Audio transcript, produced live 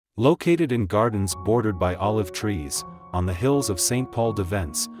Located in gardens bordered by olive trees, on the hills of Saint-Paul de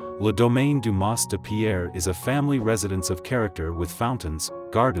Vence, Le Domaine du Mas de Pierre is a family residence of character with fountains,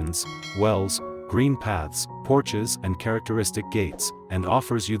 gardens, wells, green paths, porches and characteristic gates, and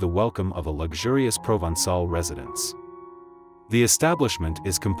offers you the welcome of a luxurious Provencal residence. The establishment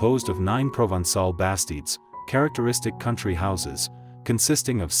is composed of 9 Provencal bastides, characteristic country houses,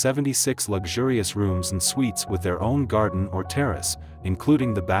 consisting of 76 luxurious rooms and suites with their own garden or terrace,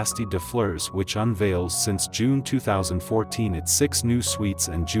 including the Bastide de Fleurs, which unveils since June 2014 its 6 new suites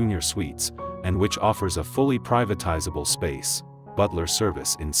and junior suites, and which offers a fully privatizable space, butler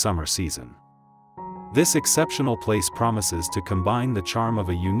service in summer season. This exceptional place promises to combine the charm of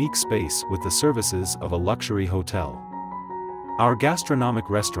a unique space with the services of a luxury hotel. Our gastronomic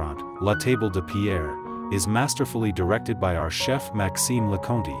restaurant, La Table de Pierre, is masterfully directed by our Chef Maxime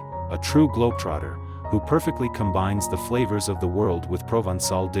Leconte, a true globetrotter, who perfectly combines the flavors of the world with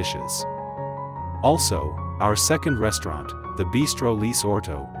Provencal dishes. Also, our second restaurant, the bistro Lis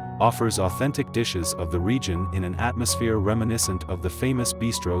Orto, offers authentic dishes of the region in an atmosphere reminiscent of the famous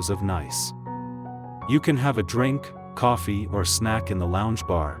bistros of Nice. You can have a drink, coffee or snack in the lounge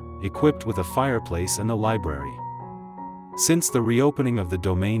bar, equipped with a fireplace and a library. Since the reopening of the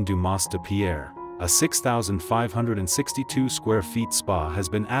Domaine du Mas de Pierre, a 6,562 square feet spa has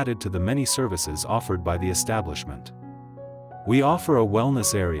been added to the many services offered by the establishment. We offer a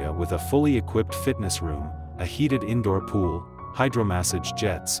wellness area with a fully equipped fitness room, a heated indoor pool, hydromassage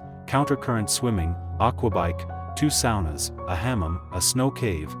jets, countercurrent swimming, aquabike, 2 saunas, a hammam, a snow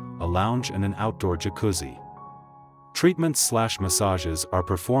cave, a lounge and an outdoor jacuzzi. Treatments/massages are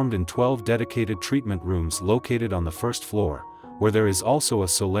performed in 12 dedicated treatment rooms located on the first floor, where there is also a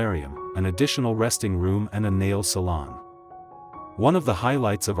solarium, an additional resting room and a nail salon. One of the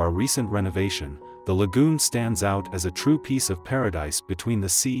highlights of our recent renovation, the lagoon stands out as a true piece of paradise between the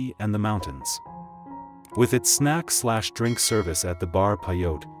sea and the mountains. With its snack/drink service at the Bar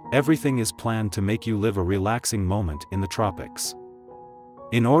Payotte, everything is planned to make you live a relaxing moment in the tropics.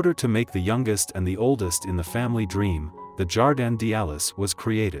 In order to make the youngest and the oldest in the family dream, the Jardin d'Alice was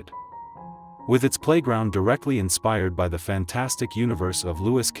created. With its playground directly inspired by the fantastic universe of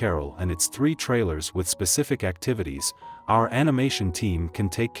Lewis Carroll and its 3 trailers with specific activities, our animation team can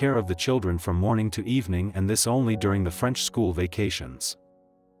take care of the children from morning to evening, and this only during the French school vacations.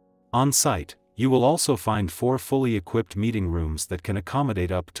 On site, you will also find 4 fully equipped meeting rooms that can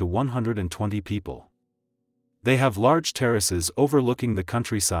accommodate up to 120 people. They have large terraces overlooking the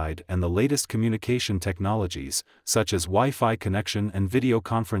countryside and the latest communication technologies, such as Wi-Fi connection and video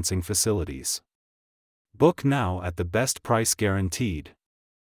conferencing facilities. Book now at the best price guaranteed,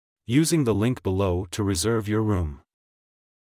 using the link below to reserve your room.